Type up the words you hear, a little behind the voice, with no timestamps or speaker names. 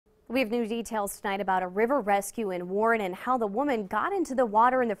We have new details tonight about a river rescue in Warren and how the woman got into the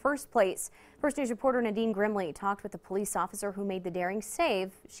water in the first place. First News reporter Nadine Grimley talked with the police officer who made the daring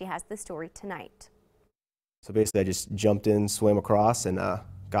save. She has the story tonight. So basically I just jumped in, swam across, and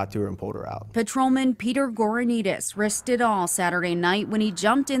got to her and pulled her out. Patrolman Peter Goranitis risked it all Saturday night when he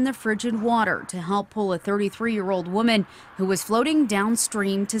jumped in the frigid water to help pull a 33-year-old woman who was floating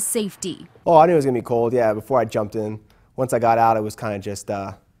downstream to safety. Oh, I knew it was going to be cold, yeah, before I jumped in. Once I got out, it was kind of just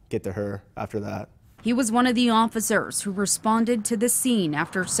get to her after that. He was one of the officers who responded to the scene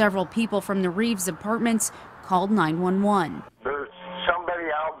after several people from the Reeves apartments called 911. There's somebody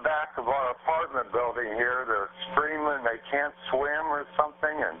out back of our apartment building here. They're screaming they can't swim or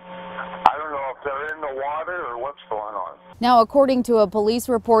something, and I don't know if they're in the water or what's going on. Now, according to a police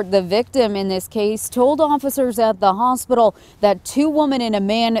report, the victim in this case told officers at the hospital that two women and a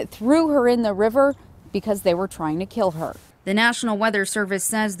man threw her in the river because they were trying to kill her. The National Weather Service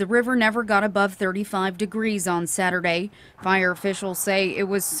says the river never got above 35 degrees on Saturday. Fire officials say it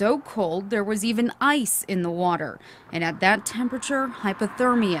was so cold there was even ice in the water. And at that temperature,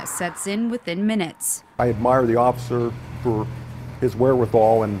 hypothermia sets in within minutes. I admire the officer for his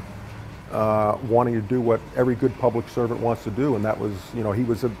wherewithal and wanting to do what every good public servant wants to do. And that was, you know, he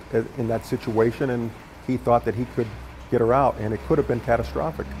was in that situation and he thought that he could get her out, and it could have been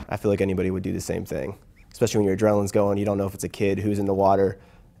catastrophic. I feel like anybody would do the same thing. Especially when your adrenaline's going, you don't know if it's a kid who's in the water.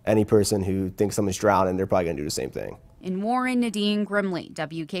 Any person who thinks someone's drowning, they're probably going to do the same thing. In Warren, Nadine Grimley,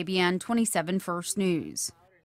 WKBN 27 First News.